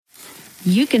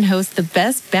you can host the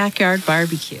best backyard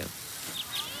barbecue.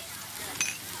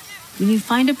 When you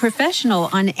find a professional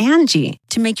on Angie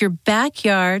to make your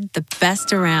backyard the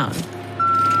best around.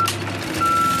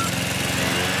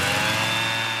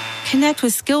 Connect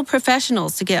with skilled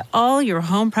professionals to get all your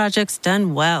home projects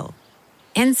done well.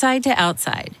 Inside to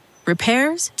outside,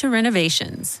 repairs to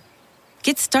renovations.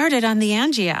 Get started on the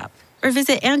Angie app or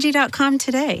visit Angie.com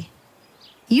today.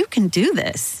 You can do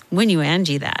this when you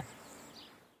Angie that.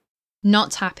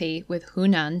 Not happy with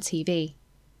Hunan TV.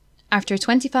 After a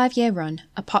 25-year run,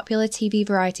 a popular TV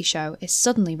variety show is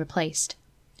suddenly replaced.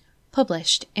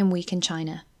 Published in Week in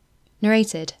China.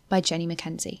 Narrated by Jenny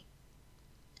Mackenzie.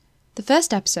 The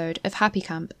first episode of Happy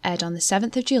Camp aired on the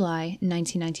 7th of July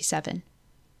 1997.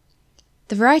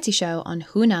 The variety show on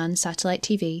Hunan satellite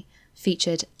TV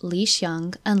featured Li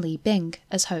Xiang and Li Bing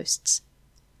as hosts.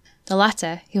 The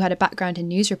latter, who had a background in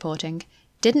news reporting,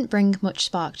 didn't bring much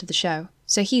spark to the show,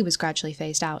 so he was gradually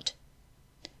phased out.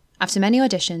 After many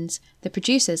auditions, the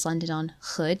producers landed on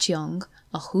He Jiong,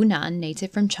 a Hunan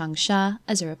native from Changsha,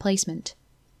 as a replacement.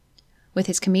 With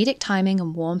his comedic timing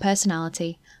and warm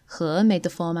personality, He made the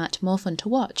format more fun to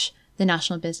watch, the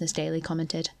National Business Daily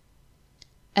commented.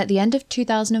 At the end of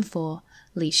 2004,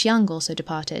 Li Xiang also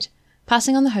departed,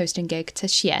 passing on the hosting gig to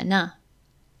Xie Na.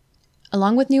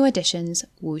 Along with new additions,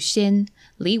 Wu Xin,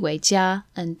 Li Weijia,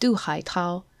 and Du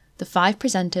Haitao, the 5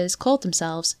 presenters called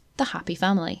themselves the Happy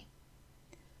Family.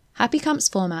 Happy Camp's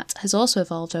format has also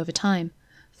evolved over time,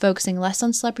 focusing less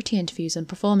on celebrity interviews and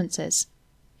performances.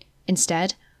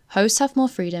 Instead, hosts have more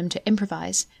freedom to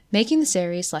improvise, making the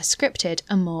series less scripted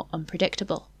and more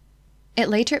unpredictable. It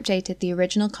later updated the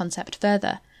original concept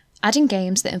further, adding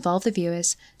games that involve the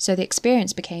viewers so the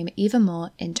experience became even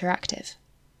more interactive.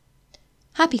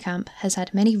 Happy Camp has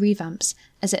had many revamps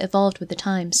as it evolved with the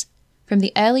times, from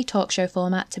the early talk show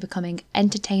format to becoming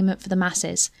entertainment for the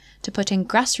masses, to putting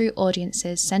grassroots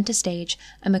audiences centre stage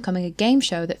and becoming a game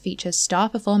show that features star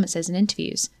performances and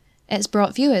interviews. It's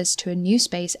brought viewers to a new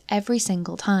space every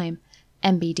single time,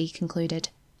 MBD concluded.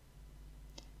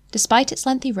 Despite its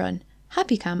lengthy run,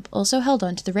 Happy Camp also held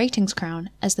on to the ratings crown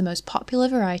as the most popular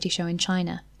variety show in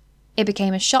China. It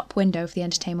became a shop window for the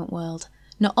entertainment world,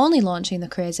 not only launching the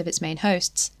careers of its main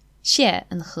hosts. Xie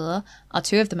and He are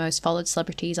 2 of the most followed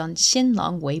celebrities on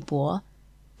Xinlang Weibo,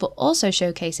 but also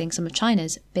showcasing some of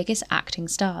China's biggest acting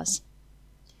stars.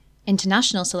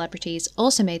 International celebrities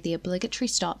also made the obligatory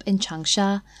stop in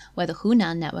Changsha, where the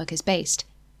Hunan network is based,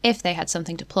 if they had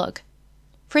something to plug.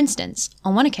 For instance,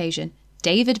 on one occasion,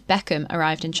 David Beckham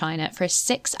arrived in China for a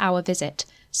 6-hour visit,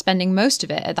 spending most of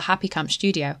it at the Happy Camp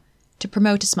studio, to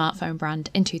promote a smartphone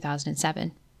brand in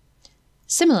 2007.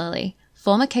 Similarly,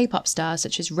 former K-pop stars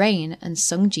such as Rain and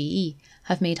Sung Ji-yi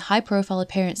have made high-profile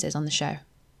appearances on the show.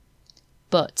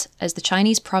 But, as the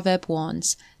Chinese proverb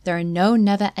warns, there are no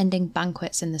never-ending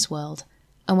banquets in this world,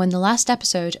 and when the last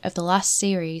episode of the last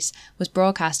series was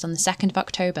broadcast on the 2nd of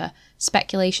October,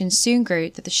 speculation soon grew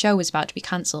that the show was about to be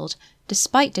cancelled,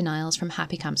 despite denials from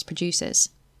Happy Camp's producers.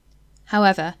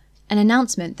 However, an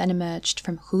announcement then emerged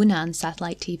from Hunan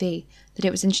satellite TV that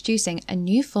it was introducing a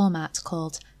new format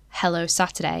called Hello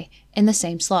Saturday in the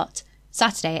same slot,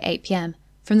 Saturday at 8 p.m,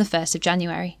 from the 1st of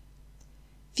January.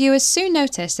 Viewers soon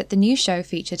noticed that the new show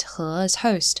featured He as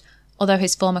host, although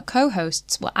his former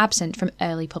co-hosts were absent from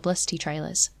early publicity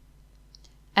trailers.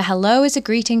 A hello is a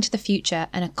greeting to the future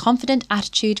and a confident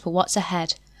attitude for what's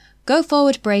ahead. Go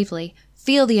forward bravely,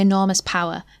 feel the enormous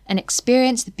power, and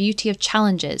experience the beauty of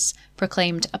challenges,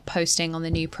 proclaimed a posting on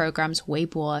the new program's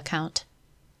Weibo account.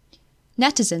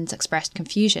 Netizens expressed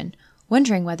confusion,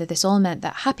 wondering whether this all meant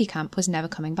that Happy Camp was never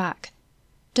coming back.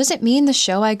 "Does it mean the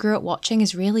show I grew up watching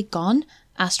is really gone?"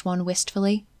 asked one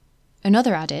wistfully.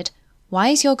 Another added, "Why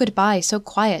is your goodbye so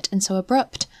quiet and so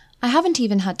abrupt? I haven't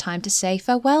even had time to say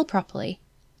farewell properly."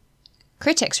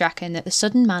 Critics reckon that the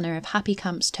sudden manner of Happy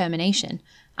Camp's termination,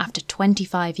 after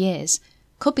 25 years,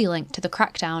 could be linked to the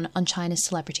crackdown on China's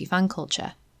celebrity fan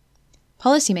culture.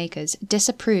 Policymakers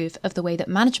disapprove of the way that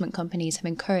management companies have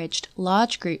encouraged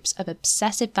large groups of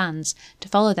obsessive fans to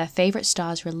follow their favourite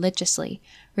stars religiously,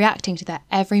 reacting to their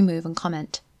every move and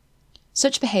comment.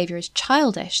 Such behaviour is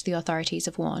childish, the authorities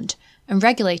have warned, and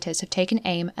regulators have taken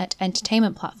aim at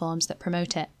entertainment platforms that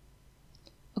promote it.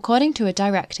 According to a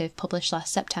directive published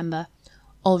last September,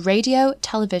 all radio,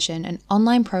 television and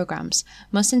online programmes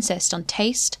must insist on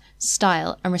taste,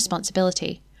 style and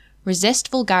responsibility, resist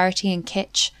vulgarity and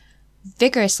kitsch,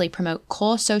 vigorously promote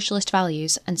core socialist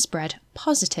values and spread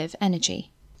positive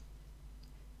energy.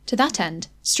 To that end,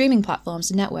 streaming platforms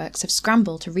and networks have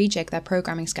scrambled to rejig their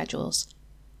programming schedules.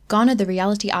 Gone are the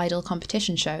reality idol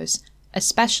competition shows,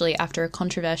 especially after a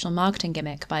controversial marketing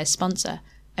gimmick by a sponsor,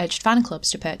 urged fan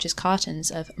clubs to purchase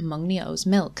cartons of Mengniu's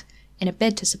milk in a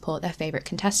bid to support their favourite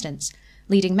contestants,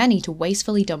 leading many to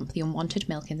wastefully dump the unwanted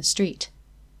milk in the street.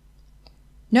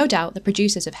 No doubt the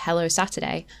producers of Hello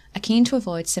Saturday are keen to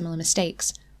avoid similar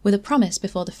mistakes, with a promise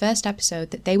before the first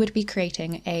episode that they would be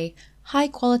creating a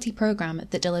high-quality programme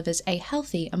that delivers a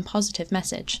healthy and positive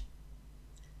message.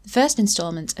 The first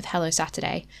instalment of Hello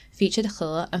Saturday featured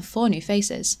He and 4 new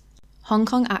faces: Hong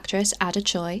Kong actress Ada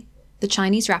Choi, the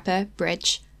Chinese rapper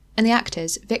Bridge, and the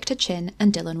actors Victor Chin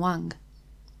and Dylan Wang.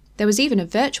 There was even a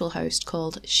virtual host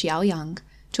called Xiao Yang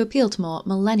to appeal to more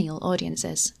millennial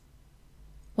audiences.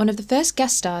 One of the first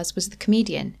guest stars was the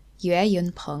comedian Yue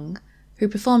Yun Peng, who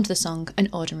performed the song An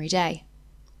Ordinary Day.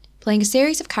 Playing a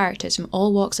series of characters from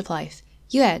all walks of life,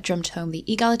 Yue drummed home the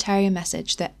egalitarian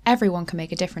message that everyone can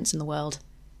make a difference in the world.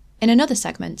 In another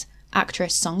segment,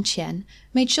 actress Song Qian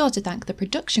made sure to thank the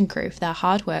production crew for their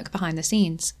hard work behind the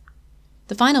scenes.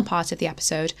 The final part of the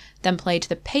episode then played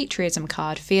the patriotism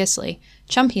card fiercely,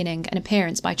 championing an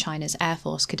appearance by China's Air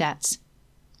Force cadets.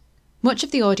 Much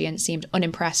of the audience seemed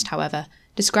unimpressed, however,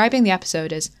 describing the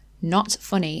episode as not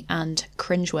funny and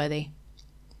cringeworthy.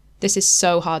 This is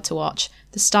so hard to watch.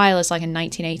 The style is like a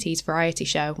 1980s variety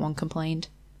show, one complained.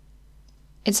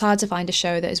 It's hard to find a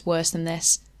show that is worse than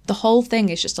this. The whole thing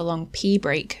is just a long pee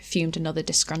break, fumed another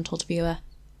disgruntled viewer.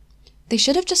 They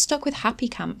should have just stuck with Happy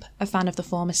Camp, a fan of the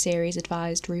former series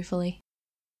advised ruefully.